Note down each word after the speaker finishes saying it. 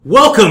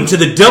Welcome to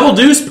the Double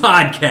Deuce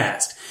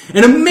Podcast,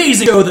 an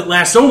amazing show that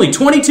lasts only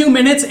 22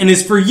 minutes and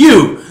is for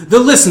you, the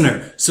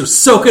listener, so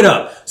soak it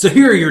up. So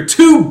here are your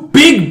two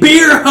big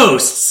beer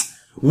hosts,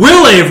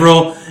 Will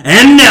Averill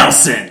and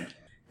Nelson.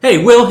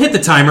 Hey, Will, hit the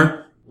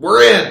timer.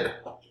 We're in.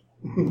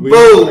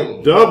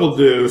 Boom. Double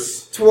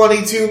Deuce.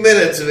 22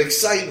 minutes of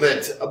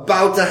excitement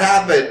about to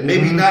happen.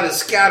 Maybe not as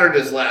scattered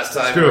as last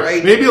time, True.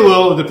 right? Maybe a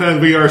little. It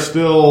depends. We are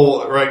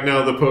still, right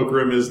now, the Poke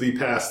Room is the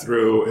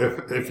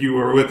pass-through. If you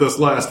were with us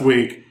last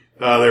week,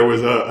 there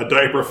was a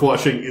diaper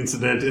flushing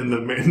incident in the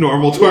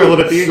normal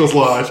toilet at the Eagles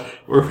Lodge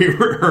where we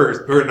rehearse,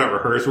 or not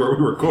rehearse, where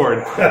we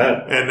record.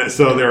 And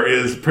so there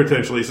is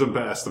potentially some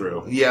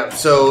pass-through. Yeah,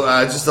 so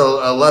just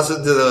a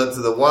lesson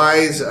to the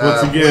wise.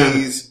 Once again,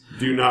 please.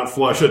 Do not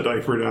flush a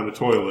diaper down the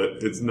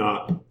toilet. It's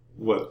not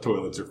what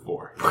toilets are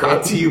for.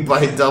 Brought to you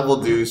by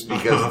Double Deuce,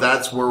 because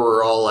that's where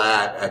we're all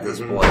at this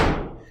point.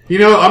 You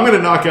know, I'm going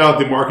to knock out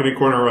the marketing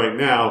corner right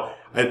now.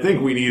 I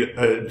think we need,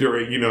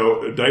 during,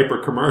 diaper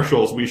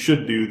commercials, we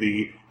should do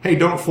the, hey,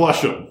 don't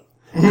flush them.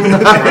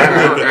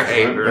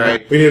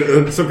 Right. We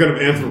need some kind of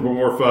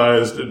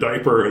anthropomorphized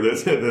diaper.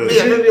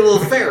 Yeah, maybe a little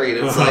fairy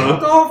that's like,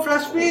 don't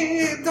flush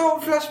me,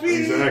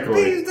 Exactly.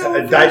 please don't.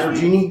 A diaper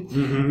genie?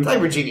 Mm-hmm.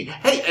 Diaper genie.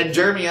 Hey, and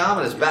Jeremy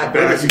Allen is back.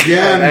 Back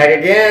again. Back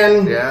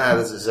again. Yeah,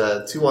 this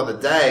is 2 on the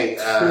day.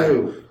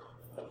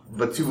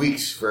 But 2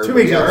 weeks for 2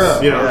 weeks in a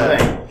row.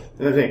 Yeah.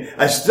 Another thing.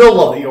 I still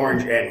love the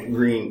orange and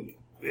green.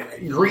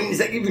 Green, is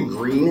that even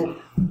green?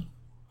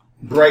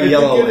 Bright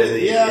yellow.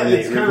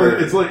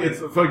 It's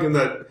fucking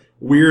that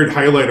weird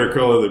highlighter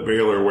color that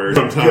Baylor wears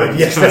sometimes.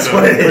 Yes, that's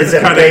what it is.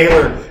 At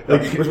Baylor.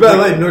 Which, by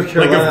the way, North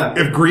Carolina.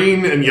 If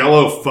green and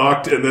yellow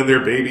fucked and then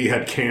their baby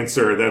had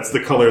cancer, that's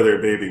the color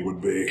their baby would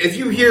be. If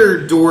you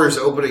hear doors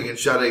opening and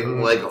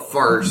shutting like a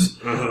farce,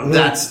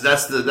 that's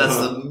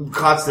the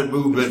constant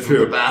movement from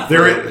the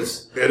bathroom.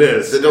 It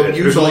is. They don't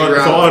usually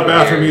There's a lot of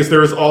bathroom use.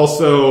 There's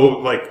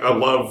also like a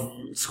love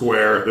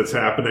square that's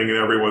happening and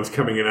everyone's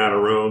coming in and out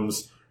of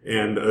rooms.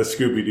 And a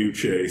Scooby-Doo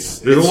chase.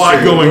 There's a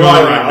lot going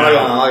on right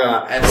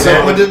now. And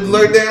someone didn't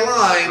learn their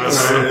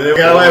lines. They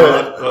got away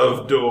with it.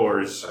 Of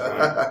doors.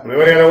 We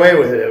would have got away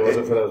with it. It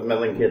wasn't for those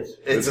meddling kids.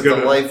 It's a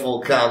delightful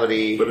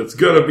comedy. But it's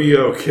gonna be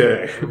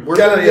okay. We're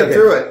gonna get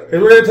through it.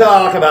 And we're going to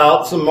talk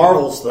about some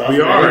Marvel stuff.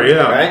 We are,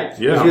 yeah. Right?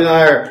 Yeah. You and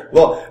I are,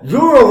 well,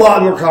 you're a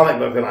lot more comic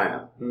book than I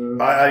am.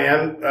 I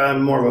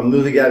am more of a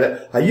movie guy.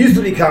 I used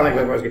to be comic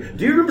book.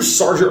 Do you remember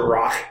Sergeant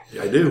Rock?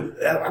 Yeah, I do.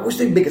 I wish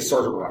they'd make a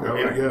Sergeant Rock. Oh,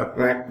 yeah.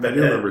 Right? I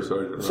do remember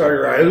Sergeant Rock.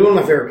 Sergeant Rock. It was one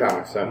of my favorite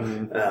comics. So.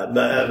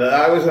 But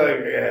I was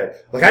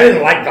like, I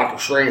didn't like Doctor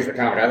Strange, the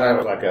comic. I thought it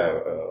was like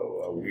a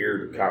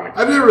weird comic.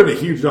 I've never been a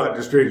huge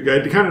Doctor Strange guy.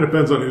 It kind of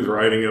depends on who's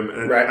writing him.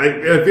 And right.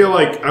 I feel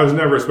like I was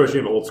never,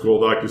 especially an old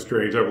school Doctor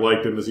Strange. I've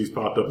liked him as he's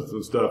popped up with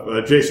some stuff.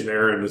 Jason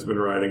Aaron has been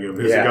writing him.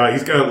 He's a guy.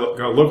 He's got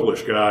a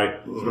localish guy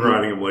who's been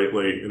writing him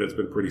lately, and it's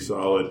been pretty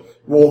solid.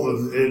 Well,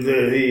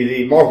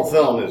 the Marvel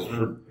film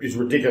is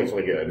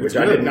ridiculously good. Which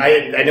I didn't.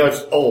 I know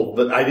it's old,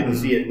 but I didn't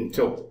see it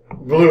until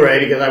Blu-ray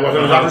because I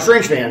wasn't a Doctor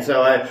Strange fan.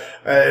 So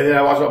then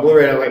I watched it on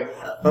Blu-ray and I was like,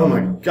 oh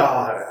my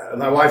god!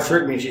 My wife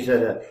tricked me. She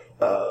said,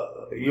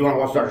 you want to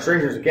watch Doctor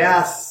Strange? I was like,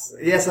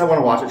 yes, I want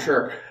to watch it,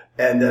 sure.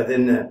 And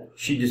then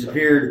she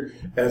disappeared.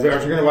 And I was like,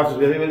 aren't you going to watch this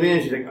movie with me?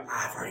 And she's like,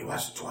 I've already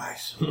watched it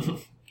twice. So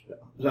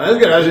that was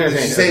good. I was entertained.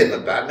 Did she say it in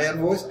the Batman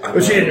voice?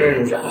 But she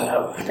didn't.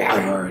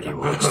 I've already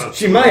watched it.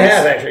 She might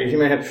have, actually. She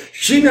might have.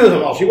 She knows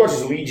them all. She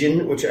watches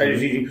Legion, which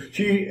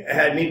she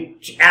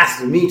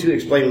asked me to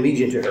explain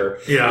Legion to her.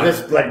 Yeah.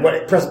 That's like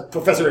what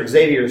Professor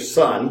Xavier's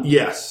son.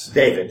 Yes.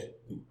 David.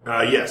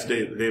 Yes,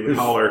 David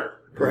Haller.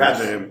 Perhaps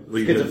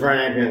Legion.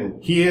 schizophrenic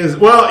and he is.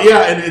 Well,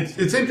 yeah, and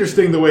it's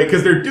interesting the way,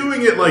 because they're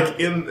doing it like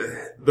in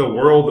the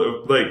world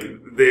of like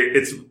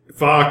it's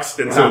Fox,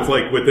 and so it's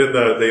like within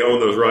they own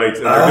those rights,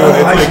 and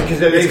they're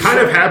doing it's kind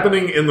of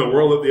happening in the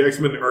world that the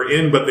X-Men are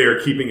in, but they are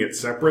keeping it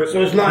separate.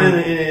 So it's not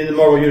in the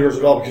Marvel universe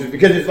at all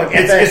because it's like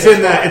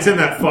it's in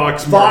that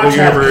Fox Marvel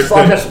universe.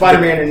 Fox has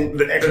Spider-Man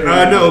and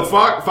X-Men. No,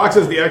 Fox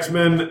has the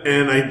X-Men,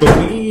 and I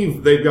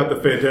believe they've got the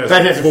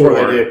Fantastic Four.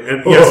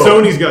 And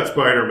Sony's got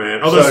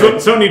Spider-Man. Although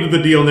Sony did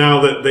the deal now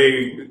that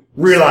they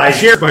realize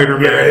share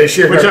Spider-Man, they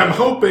share which I'm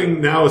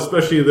hoping now,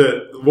 especially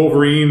that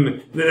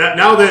Wolverine,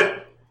 now that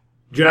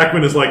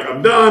Jackman is like,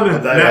 I'm done,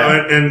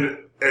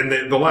 and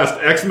the last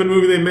X-Men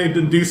movie they made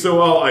didn't do so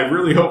well. I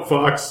really hope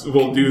Fox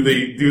will do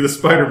the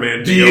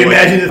Spider-Man deal. Do you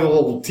imagine the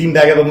little team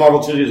bag of the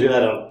Marvel Studios?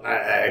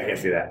 I can't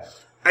see that.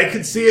 I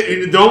could see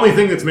it. The only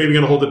thing that's maybe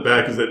going to hold it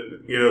back is that,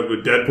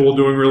 with Deadpool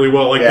doing really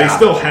well, like they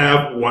still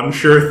have one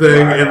sure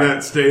thing in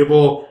that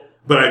stable.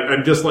 But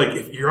I'm just like,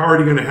 if you're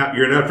already going to have to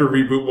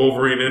reboot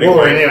Wolverine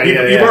anyway.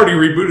 You've already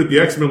rebooted the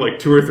X-Men like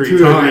two or three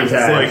times.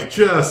 It's like,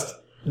 just...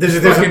 There's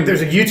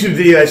a YouTube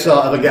video I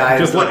saw of a guy.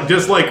 Just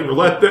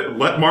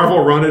let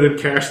Marvel run it and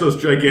cash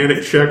those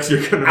gigantic checks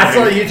you're gonna. I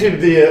saw a YouTube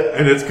video,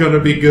 and it's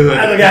gonna be good.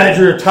 And the guy that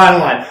drew a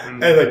timeline.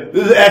 And like,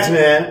 this is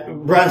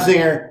X-Men, Bryan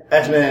Singer,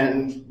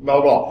 X-Men,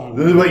 blah, blah, blah.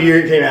 This is what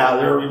year it came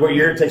out, or what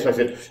year it takes place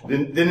in.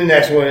 Then the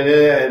next one,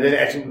 then the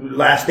next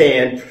Last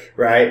Stand,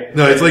 right?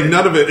 No, it's like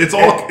none of it. It's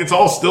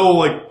all still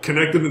like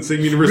connected in the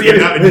same universe, but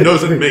it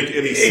doesn't make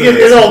any sense.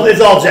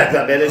 It's all jacked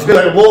up, man. It's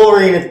like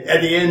Wolverine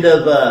at the end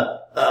of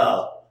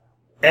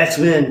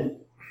X-Men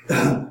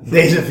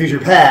Days of Future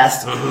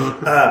Past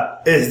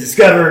is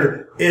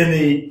discovered in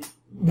the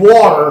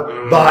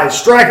water by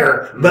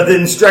Stryker, but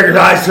then Stryker's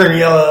eyes turn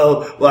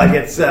yellow like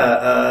it's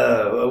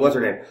what's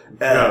her name?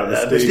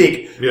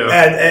 Mystique. Yeah.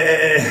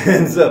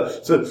 And so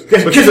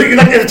because like,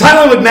 the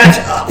timeline would match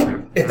up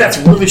if that's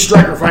really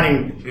Stryker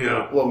finding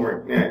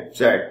Wolverine. Yeah,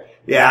 sorry.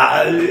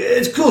 Yeah,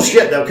 it's cool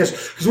shit though, because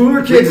when we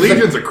were kids,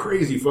 Legion's a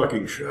crazy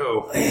fucking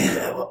show.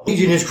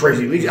 Legion is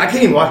crazy. Legion, I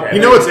can't even watch it.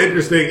 You know what's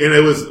interesting? And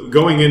it was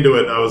going into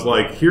it, I was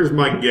like, here's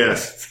my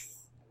guess.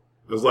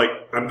 I was like,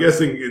 I'm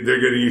guessing they're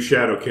going to use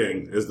Shadow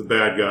King as the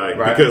bad guy.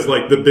 Right. Because,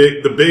 like, the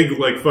big,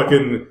 like,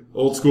 fucking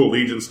old school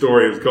Legion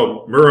story, it was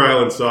called Mur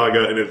Island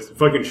Saga, and it's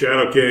fucking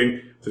Shadow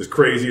King, this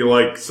crazy,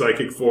 like,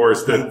 psychic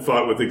force that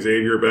fought with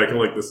Xavier back in,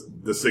 like,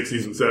 the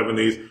 60s and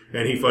 70s,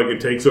 and he fucking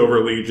takes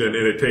over Legion,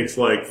 and it takes,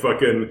 like,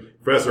 fucking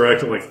Professor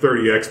X and, like,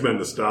 30 X-Men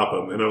to stop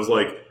him. And I was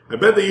like, I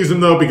bet they use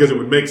him, though, because it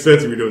would make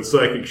sense if you're doing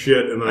psychic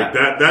shit, and, like,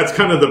 that's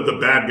kind of the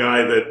bad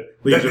guy that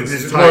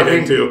Legion's tied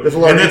into.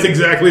 And that's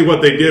exactly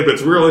what they did, but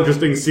it's real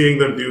interesting seeing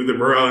them do the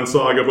Mur Island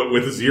Saga, but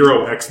with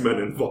 0 X-Men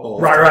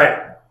involved.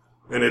 Right.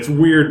 And it's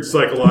weird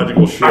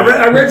psychological shit.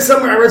 I read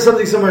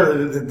something somewhere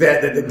that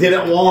they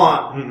didn't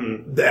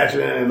want the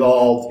X-Men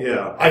involved.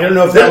 Yeah. I don't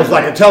know if that was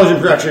like a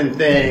television production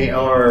thing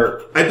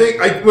or. I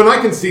think when I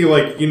can see,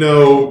 like, you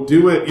know,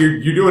 do it,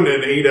 you're doing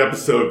an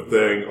 8-episode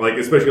thing, like,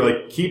 especially,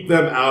 like, keep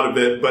them out of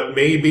it, but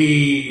maybe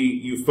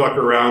you fuck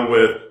around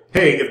with,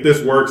 hey, if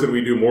this works and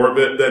we do more of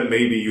it, then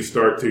maybe you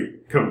start to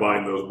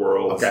combine those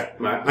worlds. Okay.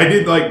 Right. I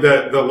did like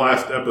that, the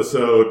last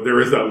episode, there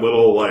is that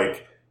little,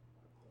 like,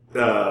 hey,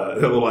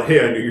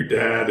 I knew your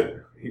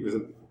dad. He was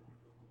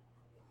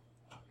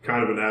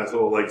kind of an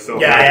asshole, like, so.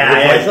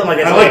 Yeah, something like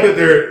that. I like that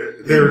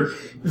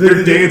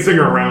they're dancing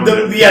around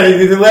it. Yeah,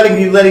 they're letting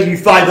you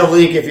find the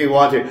leak if you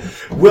want to.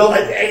 Well,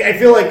 I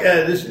feel like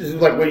this is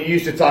like when you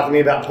used to talk to me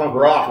about punk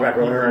rock back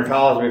when we were in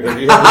college,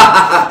 because you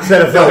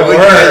said a fucking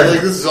word.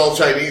 Like, this is all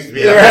Chinese to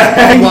me.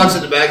 I'm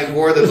watching the back and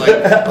forth and like,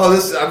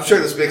 I'm sure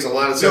this makes a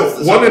lot of sense.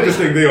 So, one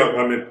interesting thing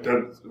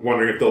I'm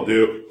wondering if they'll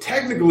do,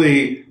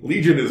 technically,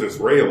 Legion is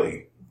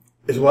Israeli.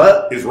 Is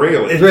what?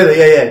 Israeli,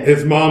 yeah.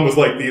 His mom was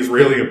like the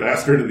Israeli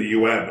ambassador to the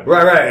UN.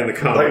 Right. In the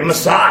comics. Like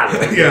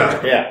Mossad.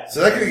 Yeah.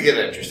 So that could get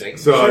interesting.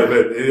 So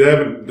they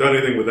haven't done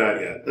anything with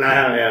that yet. No,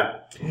 yeah.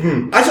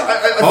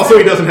 Also,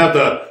 he doesn't have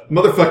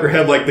motherfucker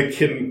had like the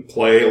Kid and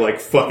Play,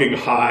 like fucking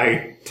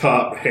high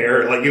top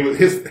hair. Like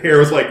his hair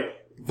was like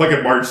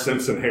fucking Marge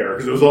Simpson hair,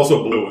 because it was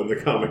also blue in the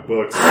comic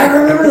books. I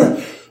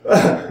remember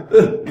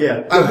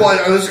yeah. I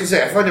was gonna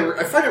say, I find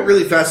it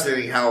really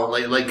fascinating how,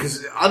 like,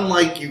 cause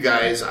unlike you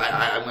guys,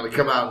 I'm gonna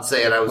come out and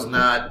say it, I was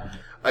not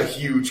a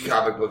huge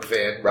comic book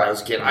fan when I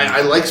was a kid.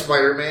 I like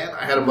Spider-Man.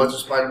 I had a bunch of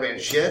Spider-Man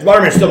shit.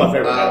 Spider-Man's still my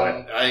favorite, by the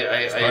way.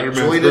 I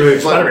enjoyed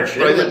it, but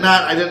Spider-Man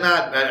I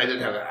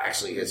didn't have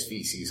actually his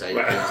feces. I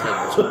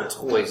just had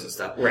toys and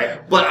stuff.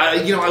 Right. But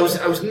I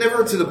was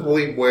never to the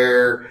point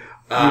where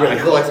I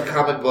collected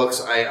comic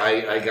books.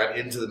 I got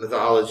into the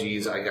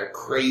mythologies. I got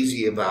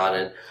crazy about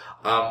it.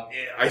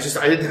 I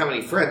didn't have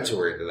any friends who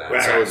were into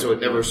that, so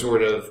it never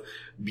sort of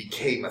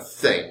became a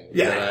thing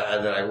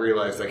that I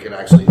realized I could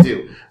actually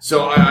do.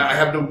 So I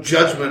have no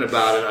judgment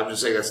about it. I'm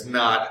just saying that's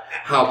not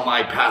how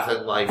my path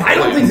in life. I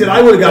don't think that I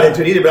would have got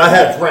into it either, but I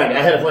had a friend.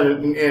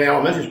 In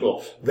elementary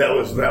school that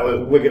was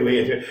wickedly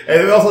into it.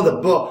 And also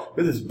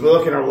there's this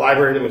book in our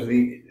library that was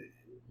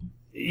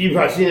you've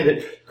probably seen it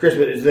at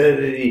Christmas,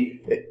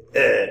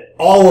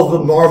 all of the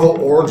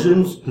Marvel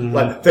origins,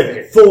 like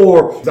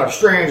Thor, Doctor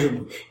Strange,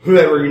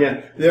 whoever,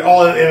 they're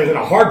all it was in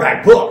a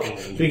hardback book.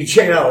 So you can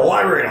check it out at the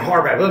library in a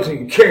hardback book, so you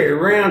can carry it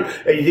around,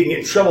 and you didn't get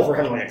in trouble for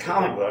having like a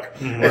comic book.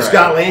 And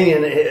Scott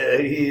Lanyon,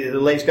 the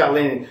late Scott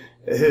Lanyon,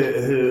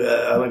 who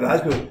I went to high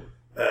school,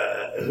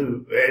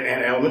 and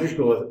elementary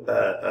school with,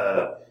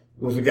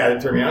 was the guy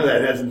that turned me on to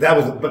that.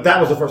 That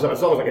was the first time I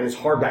saw it, was like in this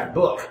hardback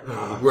book.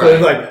 So it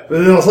was like,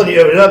 then all of a sudden you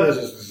open it up, and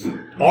it's this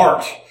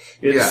art.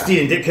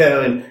 Stephen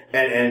Ditko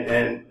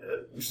and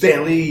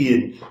Stan Lee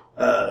and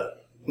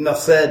enough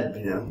said,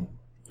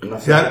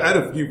 I had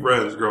a few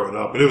friends growing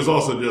up, and it was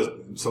also just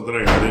something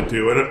I got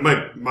into. And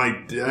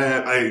my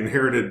dad, I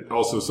inherited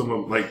also some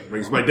of my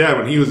dad,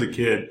 when he was a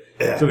kid,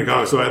 was into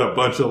comics, so I had a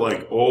bunch of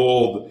like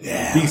old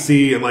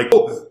DC and like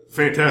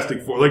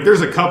Fantastic Four. Like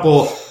there's a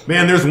couple,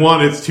 man, there's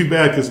one, it's too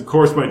bad because of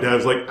course my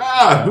dad's like,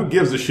 who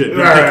gives a shit? You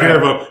take care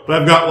of them.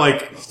 But I've got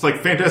it's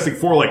like Fantastic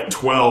Four like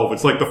 12.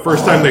 It's like the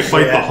first time they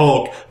fight the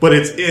Hulk, but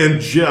it's in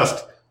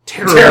just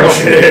terrible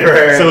shit.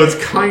 So it's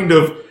kind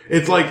of,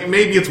 it's like,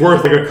 maybe it's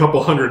worth like a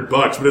couple $100,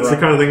 but it's the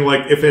kind of thing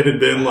like if it had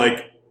been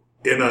like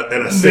in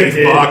a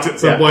safe box at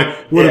some point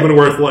would have been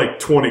worth like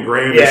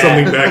 $20,000 or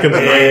something back in the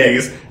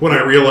 90s when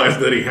I realized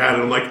that he had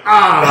it. I'm like,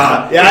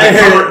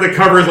 the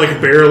cover's like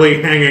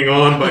barely hanging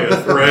on by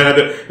a thread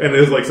and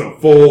there's like some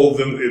folds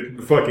and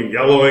it's fucking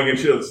yellowing and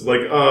shit. It's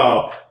like,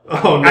 oh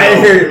no. I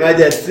heard my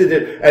dad sit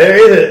there.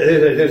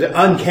 There's an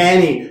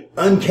uncanny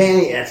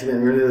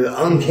X-Men. There's an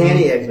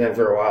uncanny X-Men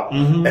for a while.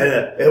 And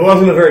it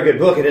wasn't a very good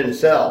book. It didn't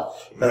sell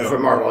for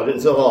Marvel. It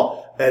didn't sell at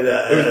all. And,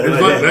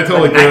 that's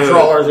all like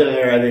Nightcrawlers in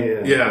there, I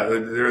think. Yeah,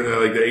 they're in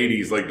like the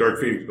 80s, like Dark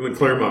Phoenix. When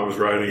Claremont was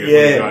writing it,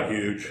 when it got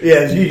huge. He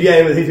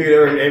took it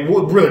over and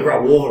really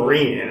brought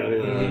Wolverine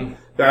in.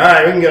 All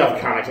right, we can get off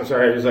comics. I'm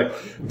sorry. I was like,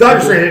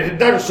 Doctor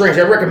Strange,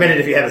 I recommend it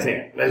if you haven't seen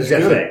it. I just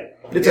gotta say.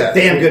 It's a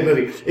damn good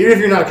movie, even if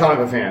you're not a comic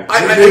book fan.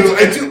 I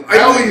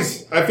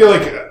feel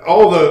like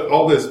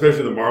all this,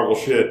 especially the Marvel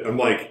shit, I'm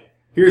like,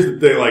 here's the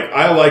thing, like,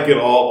 I like it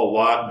all a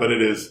lot, but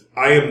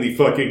I am the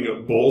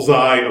fucking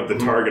bullseye of the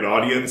target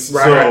audience, so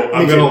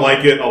I'm gonna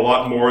like it a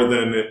lot more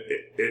than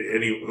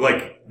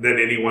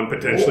anyone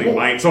potentially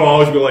might, so I'll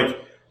always be like,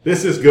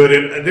 this is good,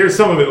 and there's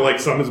some of it, like,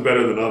 some is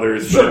better than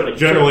others, but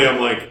generally I'm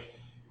like,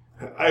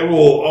 I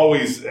will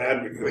always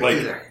advocate,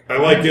 like, I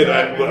like it,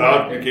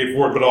 I'll advocate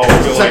for it, but I'll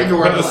feel like,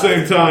 at the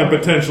same time,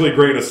 potentially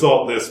grain of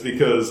salt this,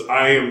 because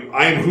I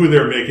am who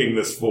they're making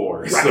this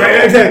for. So.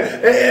 Right,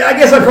 exactly. I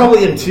guess I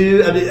probably am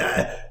too. I mean,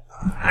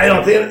 I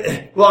don't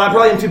think, well, I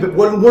probably am too, but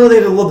one of the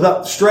things I loved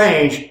about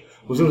Strange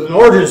was it was an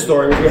origin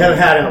story, which we haven't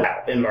had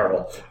in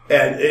Marvel,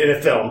 and in a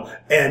film.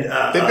 And,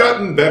 they've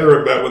gotten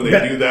better about when they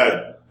do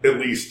that, at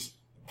least.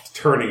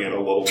 Turning it a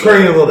little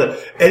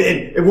bit.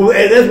 And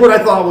that's what I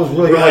thought was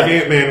really like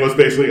Ant-Man was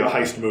basically a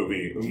heist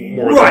movie.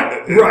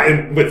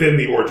 Within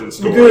the origin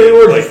story.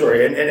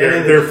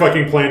 They're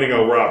fucking planning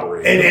a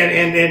robbery.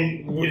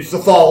 And it's the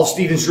fall of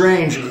Stephen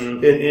Strange.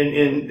 And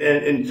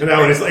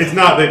now it's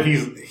not that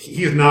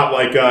he's not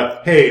like,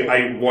 hey,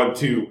 I want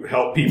to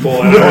help people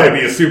and I want to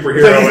be a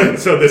superhero and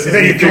so this is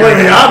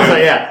the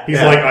opposite,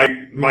 He's like,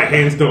 my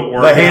hands don't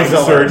work. I'm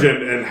a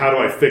surgeon and how do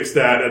I fix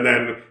that? And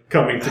then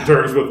coming to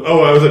terms with,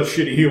 I was a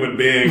shitty human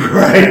being.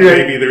 And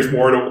maybe there's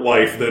more to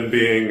life than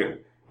being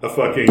a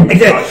fucking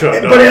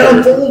hotshot doctor. But it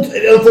unfolds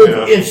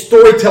in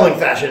storytelling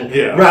fashion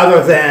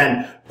rather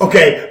than,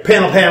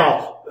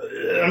 panel,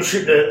 I'm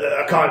shooting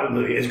a comic book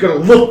movie. It's going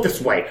to look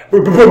this way.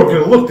 We're going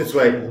to look this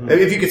way.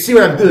 If you can see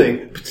what I'm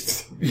doing,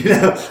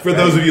 For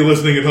those of you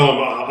listening at home,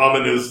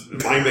 Amin is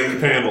minding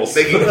panels.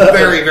 Making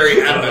very,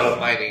 very adamant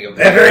minding of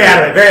panels. Very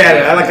adamant.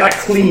 I like a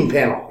clean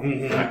panel.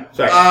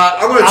 Sorry.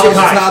 I'm going to change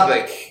the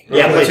topic.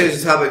 I'm going to change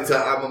the topic to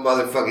I'm a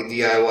motherfucking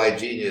DIY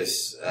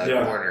genius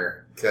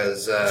corner.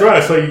 Because that's right.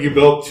 I saw you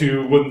built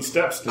 2 wooden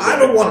steps today. I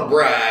don't want to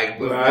brag,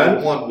 but I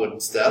had 1 wooden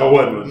step. A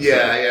wooden step.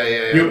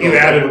 Yeah. You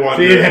added 1.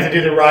 So you didn't have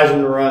to do the rise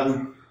and the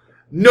run.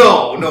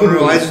 No.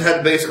 I just had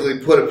to basically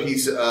put a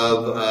piece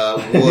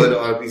of wood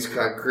on a piece of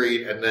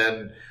concrete and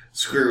then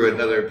screw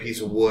another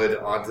piece of wood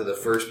onto the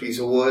first piece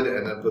of wood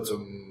and then put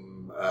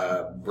some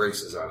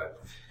braces on it.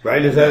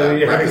 Right? Is that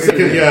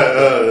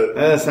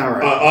that's not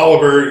right.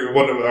 Oliver,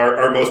 one of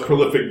our most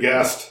prolific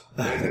guests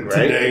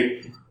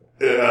today,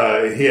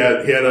 he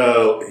had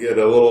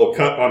a little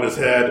cut on his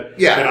head.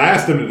 Yeah. And I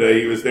asked him today,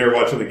 he was there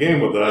watching the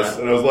game with us,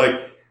 and I was like,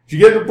 "Did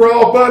you get the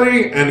brawl,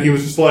 buddy?" And he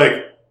was just like,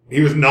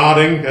 he was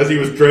nodding as he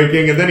was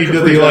drinking, and then he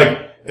did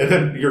and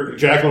then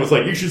Jacqueline was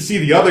like, "You should see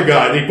the other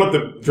guy." And he put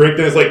the drink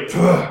down, it's like,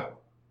 ugh.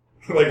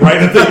 Like right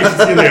at the you should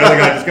see the other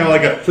guy just kind of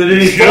like a. So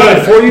did he pull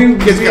it for you?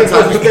 Kids got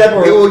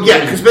well, yeah,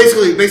 because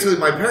basically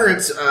my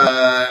parents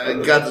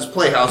got this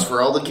playhouse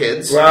for all the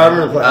kids. Well, I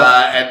remember the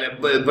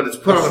playhouse. But it's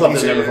put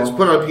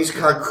on a piece of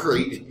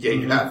concrete. Yeah,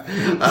 you have.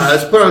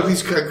 It's put on a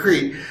piece of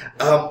concrete.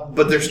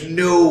 But there's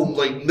no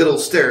middle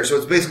stair, so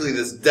it's basically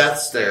this death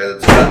stair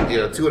that's about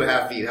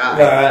 2.5 feet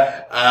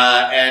high.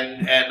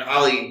 And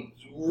Ollie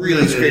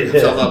really scraped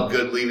himself up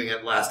good leaving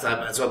it last time,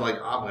 and so I'm like,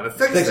 I'm gonna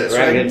fix this,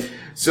 right?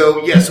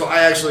 So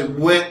I actually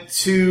went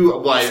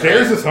to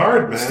stairs is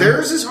hard, man.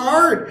 Stairs is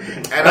hard,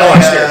 and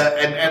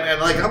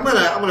and I'm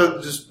gonna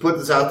just put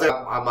this out there.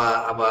 I'm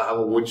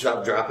a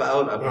woodshop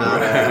dropout. I'm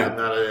not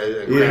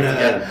a crafty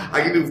guy.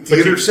 I can do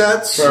theater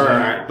sets,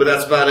 but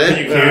that's about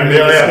it.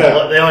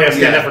 They only have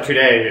stand up for 2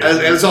 days,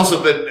 and it's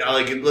also been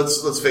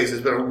let's face it,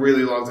 it's been a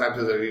really long time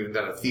since I've even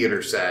done a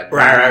theater set.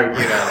 Right.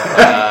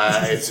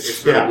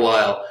 It's been a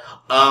while.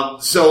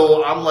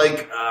 So I'm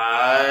like,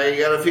 I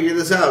gotta figure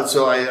this out.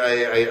 So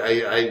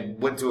I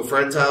went to a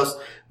friend's house,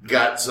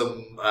 got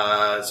some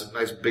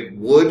nice big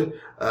wood,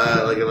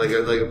 like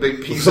a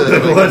big piece of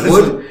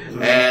wood,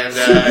 and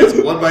it's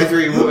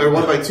 1x3 or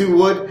 1x2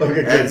 wood,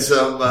 and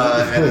some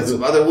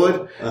other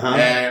wood,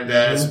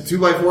 and some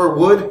 2x4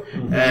 wood,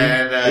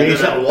 and you need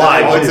something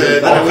wide.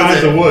 All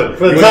kinds of wood.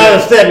 For the time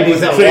of step, you need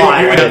something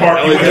wide.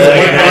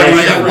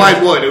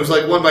 Wide wood. It was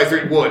like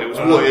 1x3 wood. It was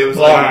wood. It was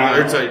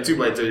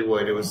 2x3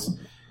 wood. It was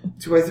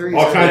 2x3.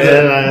 All kinds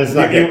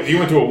of. You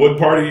went to a wood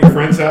party at your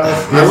friend's house.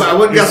 I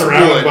went and got some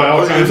wood. By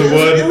all kinds of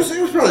wood. It was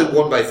probably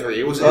 1x3.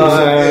 It was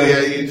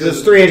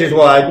just 3 inches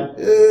wide.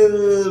 For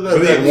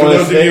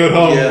those of you at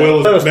home,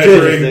 Will is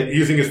measuring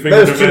using his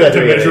finger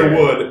to measure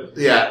wood.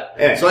 Yeah,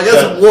 Yeah. So I got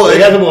some wood. You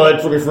got some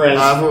wood from your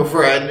friends. From a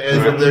friend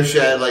and from their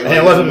shed, like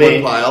it wasn't wood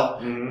me. pile.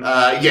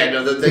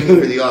 Thank you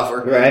for the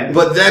offer. Right.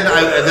 But then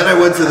I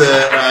went to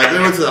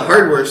the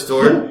hardware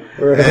store.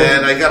 Right.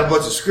 And I got a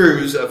bunch of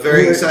screws of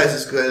varying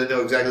sizes because I didn't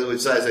know exactly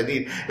which size I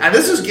need. And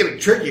this is getting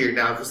trickier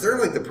now because they're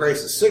like the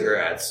price of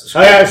cigarettes.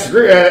 So a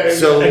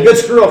good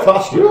screw will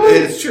cost you.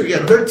 It's true,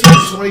 yeah, 13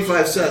 to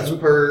 25 cents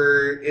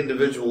per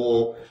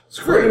individual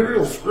screw.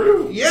 Real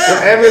screw.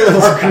 Yeah. Every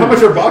little How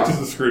much are boxes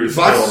of screws?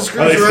 Boxes of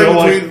screws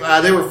are between,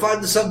 they were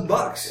 $5 to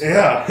 $7.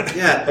 Yeah.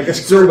 Yeah. like a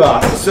screw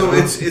box. So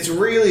it's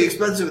really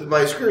expensive to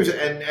buy screws,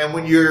 and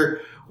when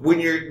you're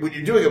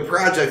doing a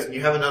project and you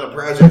haven't done a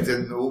project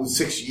in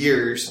 6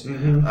 years,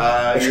 you're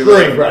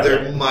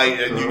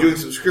doing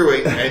some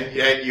screwing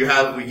and you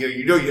have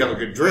a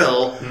good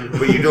drill,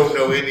 but you don't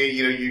know any.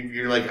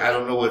 You're like, I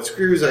don't know what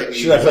screws I need.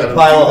 Should I put a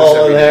pile of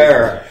hole in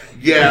there?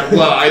 Yeah,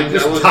 well, I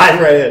was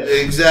tied right in.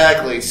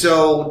 Exactly.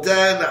 So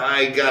then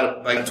I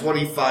got like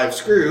 25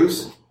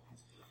 screws.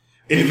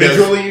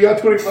 Individually, you got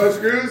 25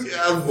 screws?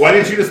 Why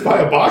didn't you just buy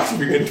a box if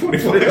you're getting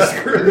 25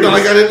 screws? No,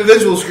 I got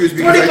individual screws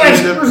because 25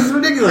 screws is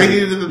ridiculous. I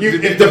needed them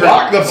The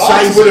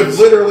box would have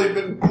literally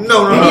been...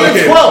 No.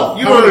 You 12.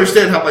 You don't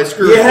understand how my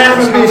screws You have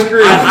to be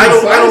screwed.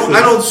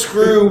 I don't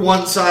screw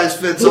one size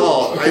fits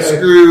all. I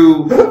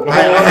screw...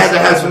 I had to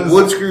have some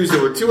wood screws that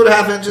were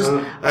 2.5 inches.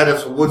 I had to have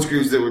some wood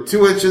screws that were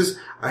 2 inches.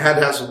 I had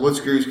to have some wood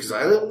screws because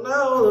I didn't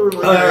know they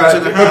were like an inch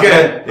and a half.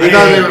 Okay.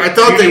 I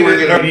thought they were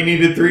going to... You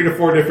needed 3 to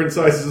 4 different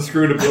sizes of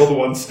screw to build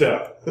one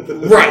step.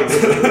 Right.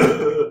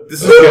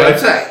 This is what I'm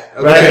saying.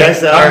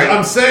 Okay? Right.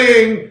 I'm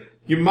saying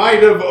you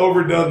might have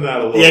overdone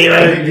that a little.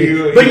 Yeah,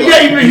 you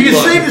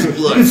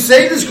can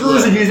save the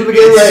screws and use them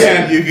again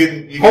later. You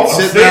can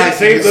sit back.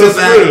 Save those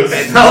screws.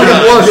 You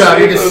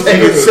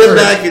can sit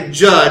back and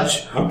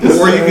judge,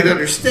 or you can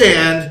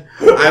understand.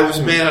 I was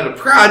man on a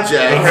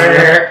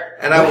project.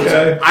 And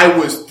I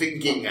was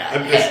thinking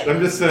ahead. I'm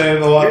just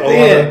saying a lot of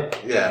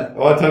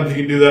times you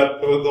can do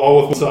that with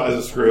one size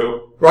of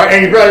screw. Right,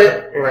 and you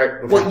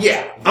probably Well,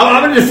 yeah.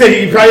 I'm going to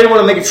say you probably didn't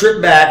want to make a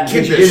trip back. I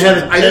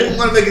didn't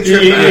want to make a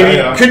trip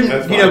back. You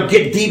couldn't,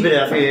 get deep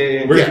enough.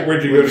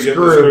 Where'd you go to get the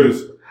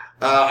screws?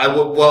 I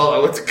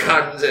went to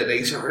Cotton's at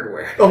Ace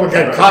Hardware. Oh my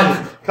God,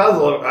 Cotton's,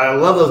 I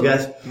love those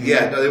guys.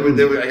 Yeah, no,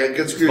 they were. I got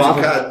good screws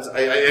at Cotton's.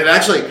 And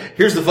actually,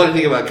 here's the funny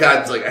thing about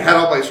Cotton's. Like, I had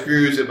all my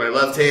screws in my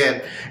left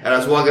hand, and I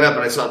was walking up,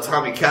 and I saw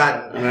Tommy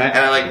Cotton, and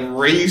I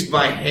raised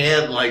my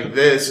hand like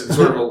this in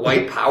sort of a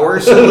white power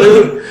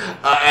salute.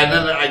 And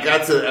then I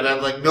got to, and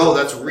I'm like, no,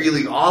 that's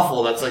really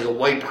awful. That's like a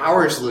white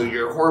power salute.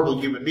 You're a horrible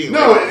human being.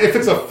 No, if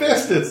it's a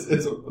fist,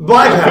 it's a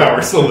black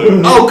power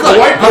salute. Oh, good. A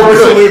white power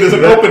salute is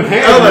an open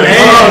hand.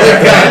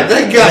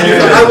 Thank God.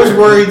 I was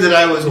worried that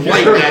I was a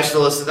white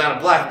nationalist and not a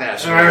black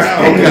nationalist.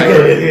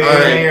 Okay.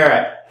 All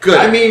right. Good.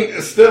 I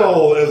mean,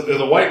 still, as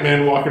a white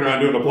man walking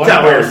around doing a black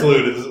power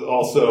salute is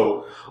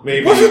also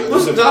maybe...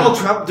 Wasn't Donald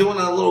Trump doing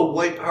a little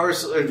white power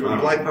salute, or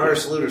black power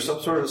salute, or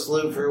some sort of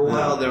salute for a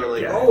while? They were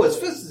like, oh, his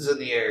fist is in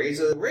the air. He's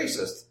a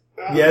racist.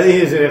 Yeah, he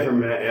is in it for a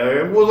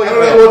minute. Well,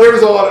 there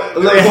was a lot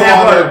of...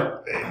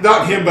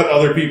 Not him, but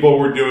other people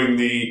were doing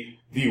the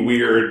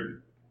weird...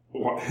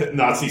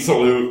 Nazi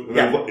salute.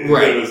 Yeah,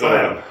 right.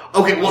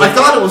 Okay, well, I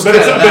thought it was but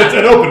it's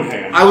an open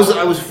hand. I was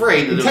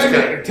afraid that it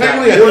was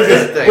technically,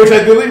 which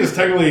I believe is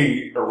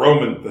technically a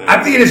Roman thing.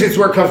 I think it's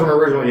where it comes from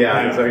originally,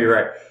 so you're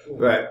right.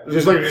 Right.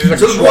 So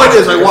the point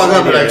is, I walk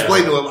up and I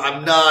explain to him,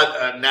 I'm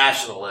not a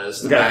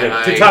nationalist. To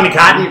Tommy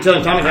Cotton? You're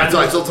telling Tommy Cotton?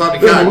 I told Tommy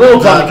Cotton.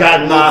 Little Tommy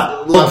Cotton,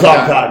 not Little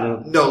Tom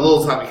Cotton. No,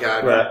 Little Tommy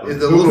Cotton. Right.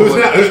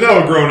 Who's now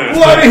a grown-ass.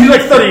 Well, I mean, he's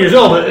like 30 years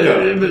old, but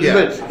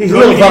he's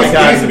Little Tommy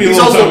Cotton. He's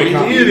also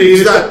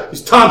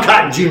he's Tom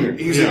Cotton Jr.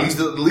 He's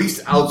the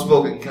least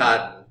outspoken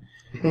Cotton.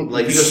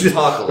 Like, he doesn't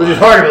talk a lot. Which is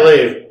hard to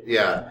believe.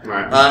 Yeah.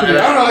 Right. I don't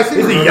know. I think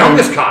he's the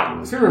youngest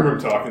Cotton. I still remember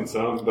him talking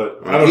some, but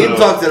I don't know. He didn't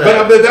talk to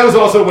that. But that was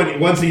also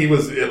once he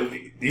was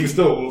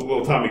still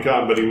little Tommy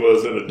Cotton, but he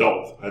was an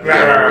adult.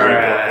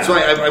 Right. So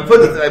I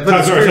put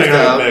the screws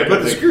down. I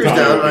put the screws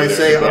down, and I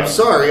say, I'm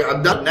sorry,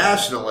 I'm not a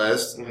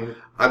nationalist. Mm-hmm.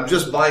 I'm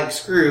just buying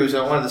screws.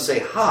 I wanted to say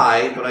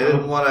hi, but I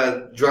didn't want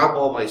to drop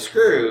all my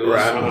screws.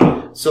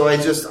 Right. So I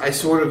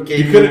sort of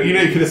gave you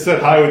could have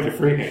said hi with your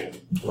free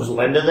hand. Was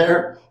Linda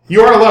there?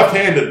 You are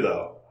left-handed,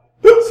 though.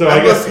 So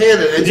I'm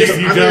left-handed. You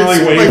generally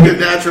wave like the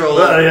natural.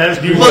 Look, I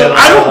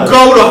don't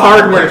go to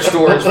hardware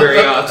stores very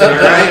often.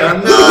 Right?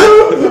 I'm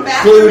not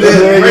clued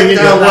in.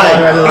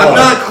 I'm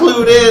not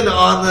clued in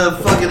on the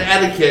fucking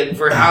etiquette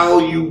for how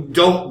you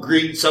don't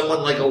greet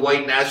someone like a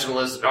white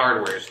nationalist at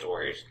hardware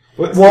stores.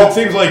 Well, it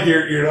seems like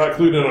you're not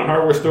clued in on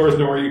hardware stores,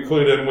 nor are you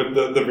clued in with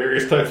the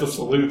various types of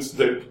salutes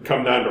that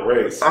come down to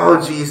race. Oh,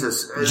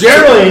 Jesus.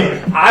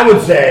 Generally, I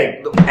would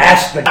say,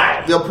 ask the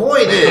guy. The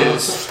point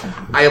is,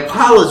 I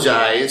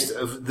apologized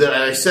that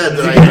I said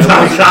that I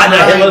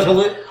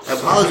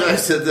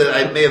apologized that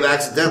I may have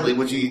accidentally,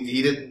 which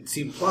he didn't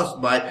seem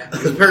plussed by,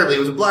 because apparently it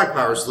was a black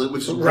power salute,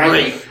 which is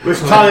great.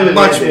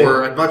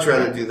 I'd much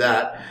rather do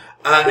that.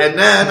 And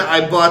then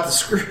I bought the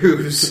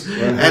screws,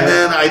 and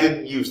then I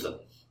didn't use them.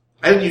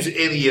 I didn't use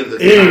any of the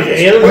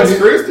What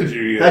screws did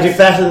you use? How'd you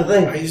fasten the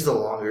thing? I used the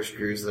longer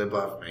screws that I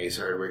bought from Ace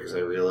Hardware because I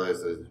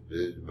realized that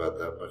it's about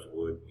that much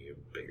wood. You have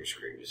bigger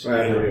screws.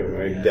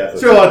 Right, definitely.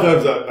 So a lot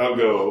of times I'll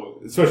go,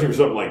 especially for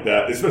something like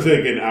that, especially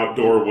like an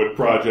outdoor wood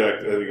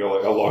project, I think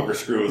like a longer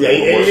screw is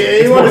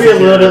you want to be a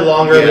little bit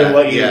longer than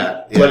what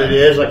it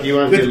is. Like you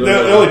want to be a little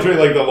bit. The only trick,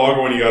 like the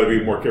longer one, you got to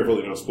be more careful.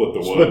 You don't split the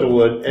wood. Split the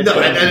wood. And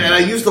I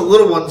used the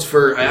little ones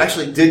for. I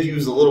actually did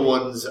use the little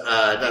ones,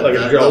 not like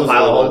those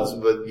little ones,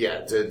 but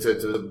yeah,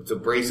 to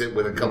brace it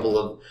with a couple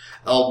of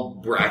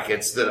L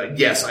brackets.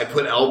 I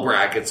put L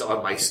brackets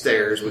on my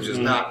stairs, which is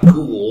not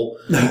cool,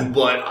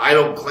 but I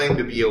don't claim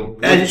to be a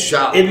wood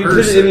shop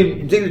person. If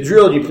you take the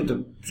drill and you put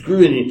the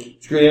screw in, you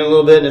screw it in a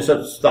little bit, and it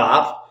starts to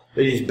stop.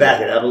 Then you just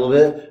back it up a little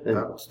bit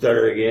and start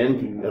it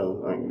again. A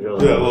little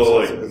slow.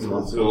 A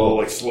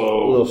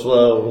little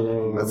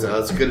slow.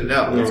 That's good to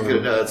know. That's good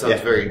to know. That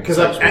sounds very because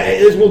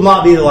this will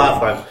not be the last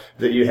time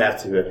that you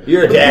have to.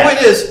 You're a dad. The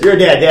point is, you're a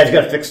dad. Dad's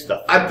got to fix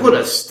stuff. I put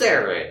a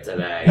stair in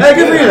today. Hey,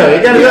 good for you though.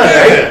 You got it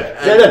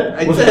done.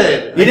 I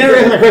did. You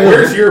didn't.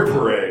 Where's your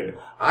parade?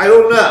 I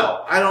don't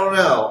know.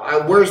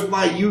 Where's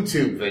my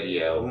YouTube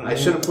video? I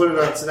should have put it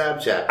on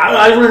Snapchat.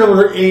 I don't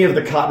know any of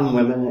the cotton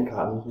women at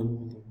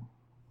Cotton.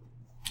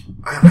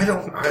 I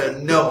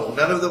don't know.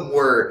 None of them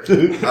were.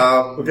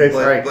 Okay,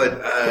 sorry.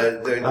 But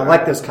I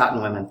like those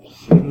cotton women.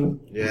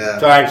 Yeah.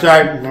 Sorry.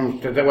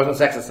 That wasn't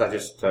sexist. I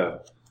just.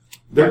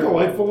 They're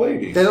delightful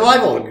ladies. They're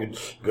delightful.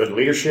 Good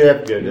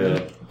leadership.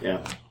 Good.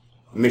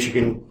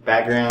 Michigan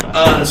background.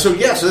 So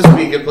this would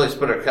be a good place to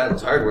put our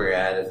Cotton's Hardware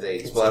ad if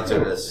they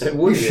sponsored us.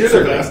 We should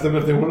have asked them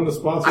if they wanted to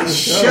sponsor the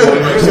show.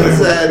 I should have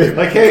said,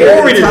 like, hey,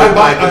 I'm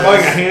buying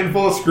a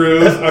handful of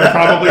screws. I'm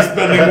probably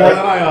spending more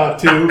than I ought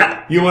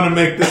to. You want to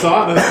make this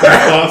honest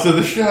and sponsor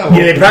the show?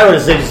 Yeah, they probably would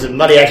have saved some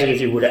money actually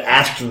if you would have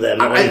asked them.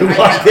 I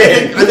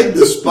think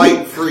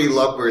despite free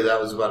lumber,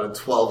 that was about a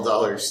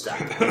 $12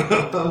 stack.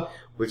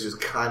 Which is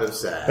kind of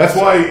sad.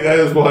 That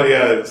is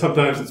why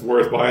sometimes it's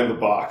worth buying the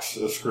box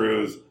of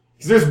screws.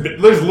 There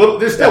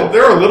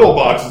are little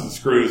boxes of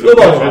screws.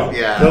 Little boxes,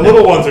 yeah. The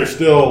little ones are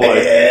still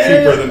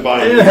cheaper than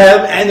buying.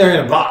 And they're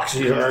in a box.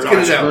 That's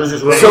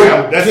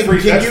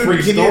free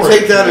storage. Can you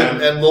take that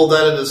and mold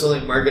that into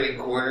something marketing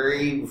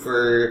cornery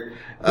for?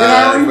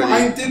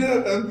 I did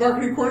a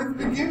marketing corner at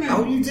the beginning.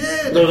 Oh, you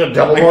did. Those are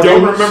double. I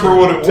don't remember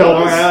what it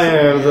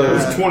was. It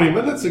was 20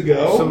 minutes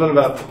ago. Something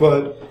about,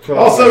 but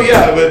also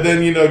but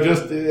then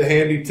just a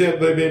handy tip.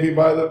 They maybe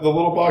buy the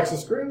little box of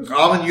screws.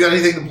 Alvin, you got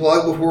anything to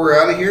plug before we're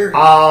out of here?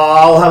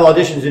 I'll have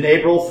auditions in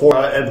April for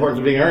Importance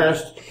of Being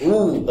Earnest.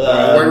 Ooh,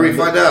 where do we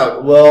find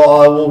out?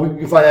 Well, we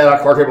can find out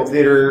at Car Table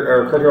Theater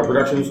or Car Table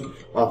Productions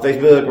on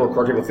Facebook or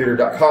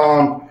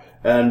cartabletheater.com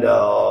and.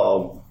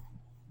 Oh,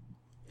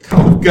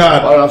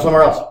 God.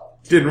 Somewhere else.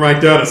 Didn't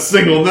write down a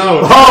single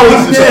note.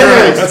 Oh,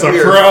 that's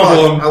a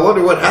problem. Fuck. I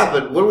wonder what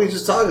happened. What did we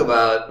just talk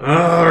about?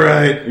 All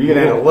right. You're going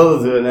to have to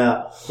live with it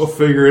now. We'll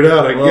figure it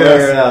out, I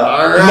guess.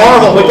 All right.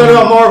 Marvel. We talked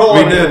about Marvel.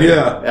 We did,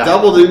 yeah.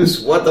 Double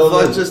Deuce. What the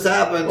fuck just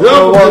happened?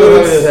 Double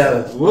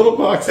Deuce. Little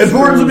box.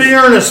 Importance of Being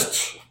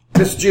Earnest.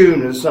 This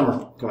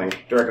summer. Coming.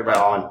 Directed by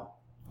Alan.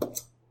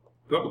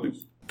 Double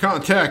Deuce.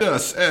 Contact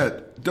us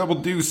at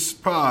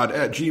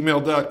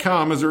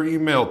doubledeucepod@gmail.com as our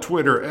email,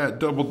 Twitter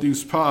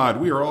 @doubledeucepod.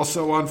 We are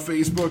also on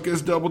Facebook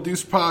as Double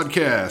Deuce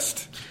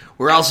Podcast.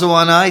 We're also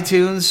on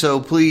iTunes, so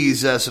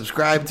please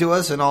subscribe to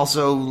us and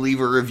also leave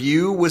a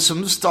review with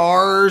some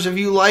stars if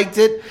you liked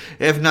it.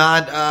 If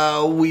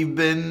not, we've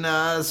been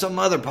some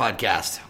other podcast.